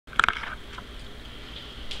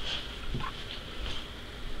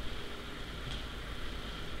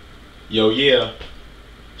Yo, yeah,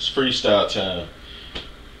 it's freestyle time.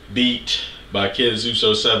 Beat by Kid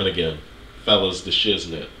Zeus07 again. Fellas, the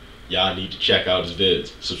shiznit. Y'all need to check out his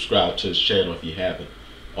vids. Subscribe to his channel if you haven't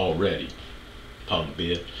already. Punk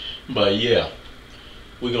bit. But yeah,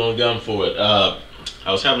 we're gonna gun for it. I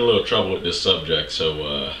was having a little trouble with this subject,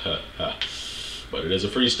 so but it is a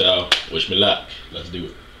freestyle. Wish me luck. Let's do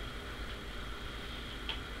it.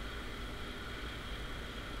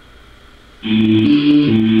 Yeah.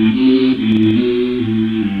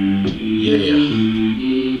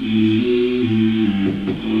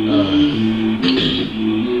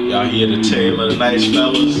 Y'all hear the tale of the nice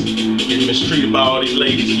fellas getting mistreated by all these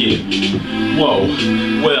ladies here. Whoa,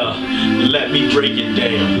 well, let me break it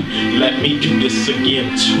down. Let me do this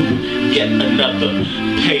again to yet another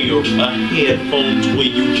pair of headphones where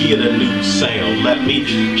you hear the new sound. Let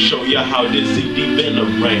me show you how this CD been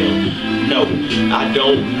around. No, I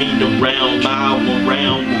don't mean around by with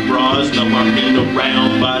bras. No, I mean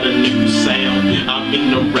around by the new sound. I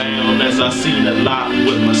mean around as I seen a lot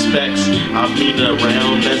with my specs. I mean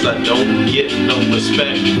around as I don't get no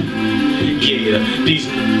respect. Yeah, these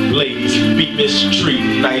ladies be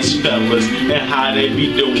mistreating nice fellas, and how they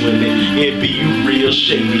be doing it, it be real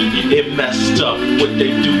shady. It messed up. What they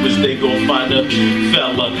do is they gon' find a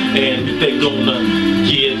fella and they gonna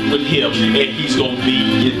get with him, and he's gonna be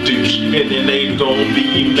your douche, and then they gonna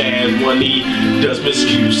be mad when he does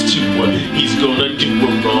misuse to her. He's gonna do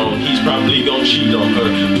her wrong. He's probably gonna cheat on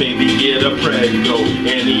her, maybe get a preggo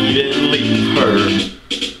and even leave her.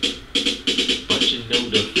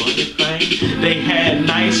 They had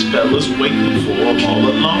nice fellas waiting for them all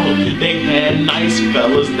along. They had nice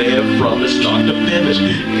fellas there from the start to finish.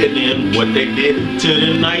 And then what they did to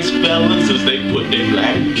the nice fellas is they put their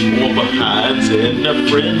black or behinds in the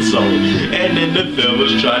friend zone. And then the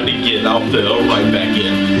fellas tried to get out, fell right back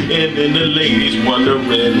in. And then the ladies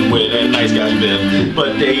wondering where that nice guy's been.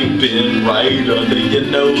 But they've been right under your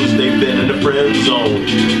nose. They've been in the friend zone.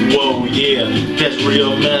 Whoa, yeah, that's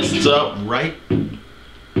real messed up, right?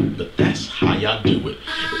 But that's how y'all do it.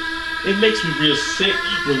 It makes me real sick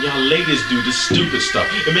when y'all ladies do this stupid stuff.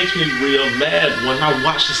 It makes me real mad when I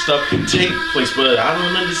watch the stuff take place, but I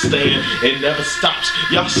don't understand. It never stops.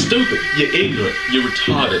 Y'all stupid. You're ignorant. You're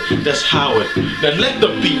retarded. That's how it. Now let the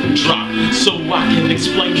beat drop so I can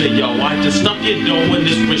explain to y'all why the stuff you're doing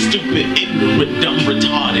is real stupid, ignorant, dumb,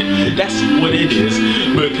 retarded. That's what it is,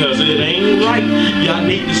 because it ain't right. Y'all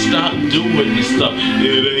need to stop doing this stuff.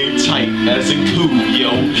 It ain't tight as in cool, yo.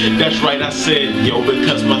 That's right, I said, yo,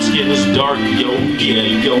 because my skin is dark, yo, yeah,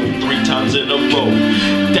 yo, 3 times in a row.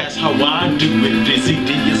 That's how I do it. Dizzy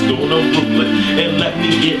D is gonna rule it. And let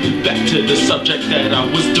me get back to the subject that I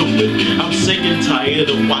was doing. I'm sick and tired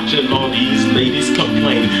of watching all these ladies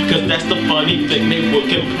complain, cause that's the funny thing, they will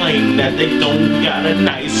complain that they don't got a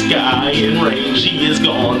nice guy in range. He is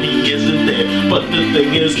gone, he isn't there. But the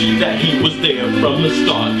thing is that he was there from the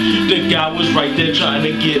start. The guy was right there trying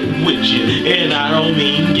to get with you. And I don't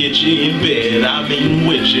mean get you in bed, I mean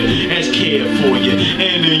with you, as care for you.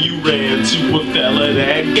 And then you ran to a fella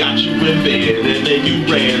that got you in bed, and then you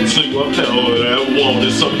ran to a fella that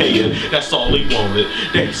wanted some head. That's all he wanted.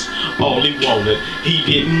 That's all he wanted. He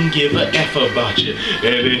didn't give a F about you, and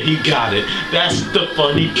then he got it. That's the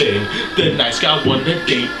funny thing. The nice guy wanted a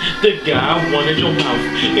date. The guy wanted your mouth,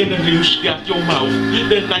 and the douche got your mouth.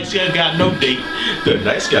 The nice guy got no date. The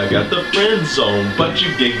nice guy got the friend zone, but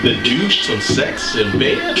you gave the douche some sex in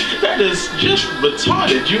bed. That is just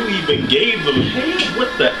retarded. You even gave him head.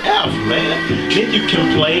 What the F, man? Then you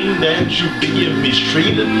complain that you being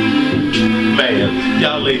mistreated? Man,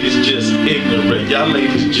 y'all ladies just ignorant. Y'all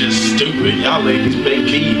ladies just stupid. Y'all ladies make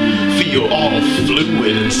me feel all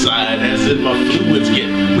fluid inside, as if my fluids get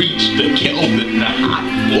reached the Kelvin, the hot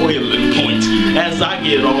boiling point. As I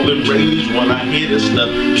get all enraged when I hear this stuff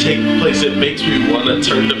take place, it makes me want to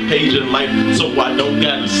turn the page in life so I don't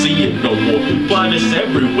gotta see it no more. But it's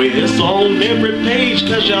everywhere, it's on every page,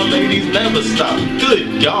 cause y'all ladies never stop.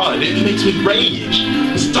 Good God, it makes me rage.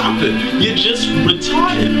 Stop it, you're just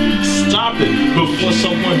retarded. Stop it before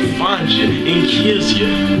someone finds you and kills you,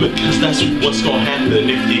 because that's what's gonna happen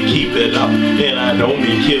if you keep it up. And I don't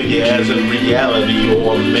mean kill you as in reality,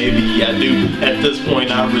 or maybe I do. At this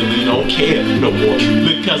point I really don't care no more,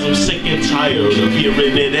 because I'm sick and tired of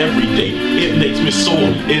hearing it every day. It makes me sore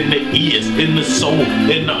in the ears, in the soul,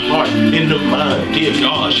 in the heart, in the mind. Dear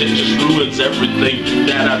gosh, it just ruins everything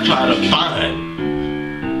that I try to find.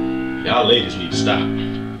 Y'all ladies need to stop.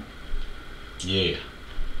 Yeah,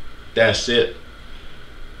 that's it.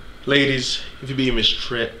 Ladies, if you're being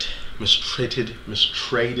mistreated,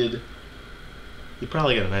 you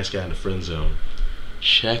probably got a nice guy in the friend zone.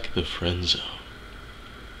 Check the friend zone.